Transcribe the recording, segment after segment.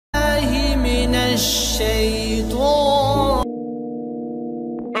الشيطان.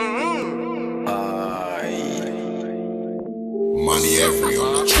 Money every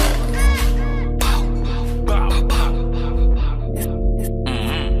on the track.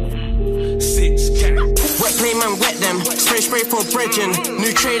 Wet play man, wet them. Spray for bridging.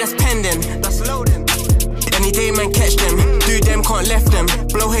 New trade that's pending. That's loading. Any day man catch them. Do them, can't left them.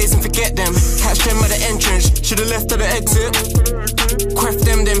 Blow haze and forget them. Catch them at the entrance. Should've left at the exit. Quaff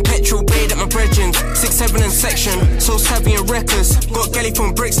them, then petrol paid at my brethren. 6-7 in section. So savvy and reckless. Got galley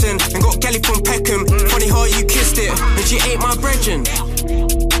from Brixton and got galley from Peckham. Funny how you kissed it, but she ain't my brethren.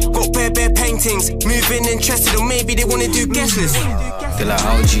 Got bare paintings. Moving interested, or maybe they wanna do guest list. They're like,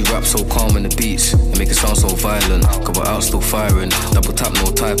 how do you rap so calm in the beats and make it sound so violent? Couple out still firing, double tap no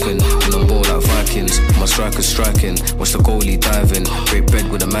typing. Been on board like Vikings, my strikers striking. Watch the goalie diving, break bread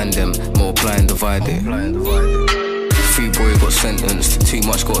with a man them, multiply and divide it. 3 boy got sentenced, too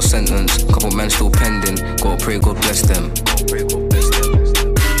much got a sentence. Couple men still pending, gotta pray God bless them.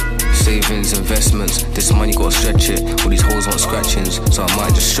 Savings, investments, this money gotta stretch it. All these hoes want scratchings, so I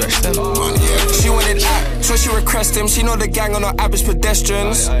might just stretch them. She wanted act, so she request him. She know the gang are not average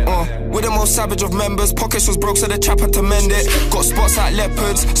pedestrians. We're the most savage of members. Pockets was broke, so the chap had to mend it. Got spots like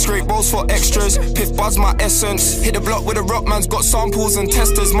leopards, scrape balls for extras. Piff buzz my essence. Hit the block with a rock man's got samples and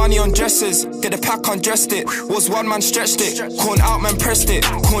testers. Money on dresses, get the pack undressed it. Was one man stretched it, corn out man pressed it.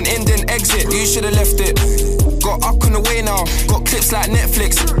 Corn in then exit, you should've left it. Got up on the way now, got clips like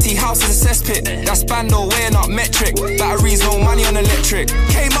Netflix. T-house is a cesspit, that's bando weighing up metric. Batteries, no money on electric.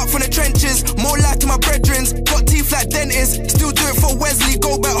 Came up from the trenches, more life to my brethrens. Got teeth like dentists, still do it for Wesley.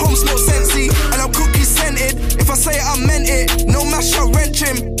 Go back home, smell sensey, and I'm cookie scented. If I say it, I meant it, no mash up wrench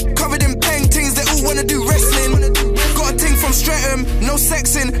him. Covered in paintings, they all wanna do wrestling. Got a ting from Streatham, no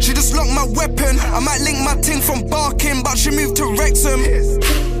sexing. She just locked my weapon. I might link my ting from Barking, but she moved to Wrexham.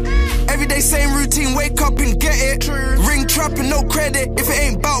 Everyday same routine, wake up and get it. Ring trap and no credit. If it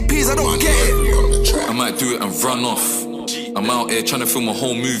ain't bout peas, I don't get it. I might do it and run off. I'm out here trying to film a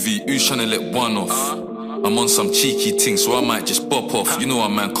whole movie. Who's trying to let one off? I'm on some cheeky thing, so I might just bop off. You know a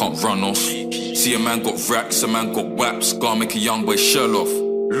man can't run off. See a man got racks, a man got waps. Gotta make a young boy shell off.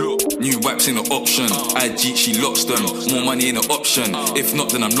 New waps ain't an option. IG, she locks them. More money ain't an option. If not,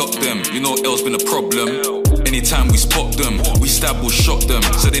 then I'm locked them. You know L's been a problem. Anytime we spot them, we stab or shot them.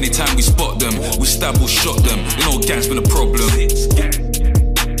 So anytime we spot them, we stab or shot them. You know gang's been a problem.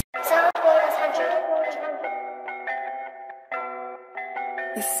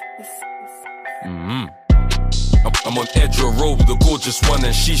 I'm on edge of road with a gorgeous one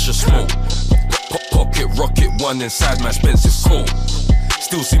and shisha smoke. Pocket rocket one inside my expensive coat.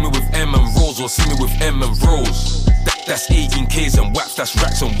 Still see me with M and Rose or see me with M and Rose. That's 18Ks and waps, that's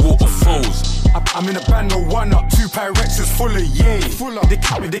racks and waterfalls. I'm in a band, no one up, 2 Pyrexes full of yay.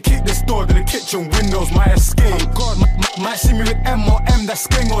 They kick this door to the kitchen windows, my escape. Might see me with M or M, that's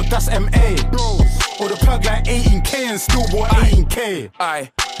Skeng or that's MA. Or the plug like 18K and still bought 18K.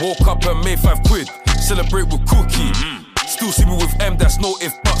 I woke up and made 5 quid, celebrate with cookie. Still see me with M, that's no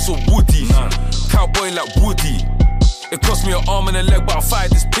if buts or Woody. Cowboy like Woody. It cost me an arm and a leg, but I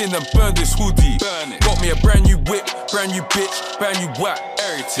fired this pin and burned this hoodie. Got me a brand new whip, brand new bitch, brand new whack.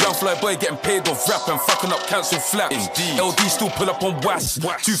 Young fly boy getting paid off rap and fucking up cancel flaps. LD still pull up on WAS.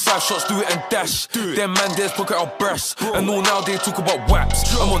 2 5 shots, do it and dash. Them man there's pocket out breasts. And all now they talk about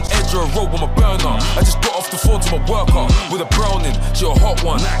waps. I'm on edge of a road with my burner. I just got off the phone to my worker with a Browning, she a hot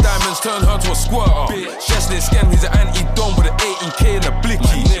one. Diamonds turn her to a squirter. Chesley Scan, he's an anti-dome with an 18K and a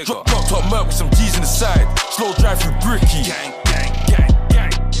blicky. Drop top Merc with some G's in the side. Slow drive through Bricky.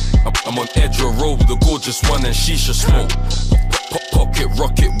 I'm on edge of a road with a gorgeous one and shisha smoke. Pocket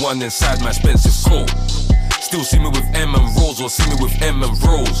rocket one inside my expensive coat. Still see me with M and Rose or see me with M and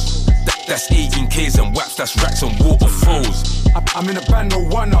Rose. That's 18Ks and waps, that's racks and waterfalls. I'm in a band, no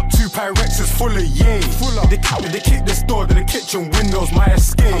one up, 2 Pyrexes full of yay. They kick this door to the kitchen windows, my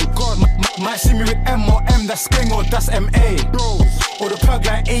escape. Might see me with M or M, that's Skeng or that's MA. Or the plug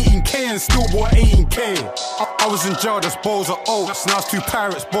like 18K and still bought 18K. I was in jail, just bowls of oats. Now it's 2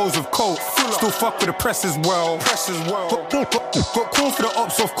 Pirates, bowls of coke. Still fuck with the press as well. Got call for the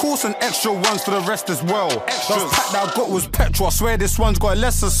ops, of course, and extra ones for the rest as well. Last pack that I got was petrol, I swear this one's got a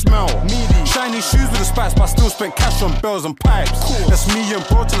lesser smell. Shiny shoes with the spice, but I still spent cash on bells and pipes. That's me and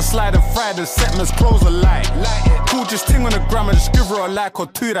bro to the slide and fried and set man's clothes alike. Cool, just ting on the gram and just give her a like or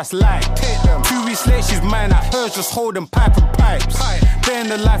 2, that's like. 2 weeks late, she's mine, at hers just holding pipe and pipes. Day in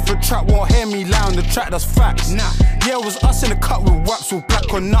the life of trap, won't hear me lie on the track, that's facts. Yeah, it was us in the cut with waps, with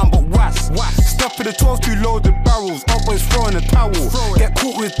black or none but was. Step in the 12, 2 loaded barrels, always throwing a towel. Get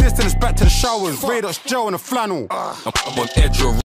caught with this, then it's back to the showers. Radox gel and a flannel. I'm on edge of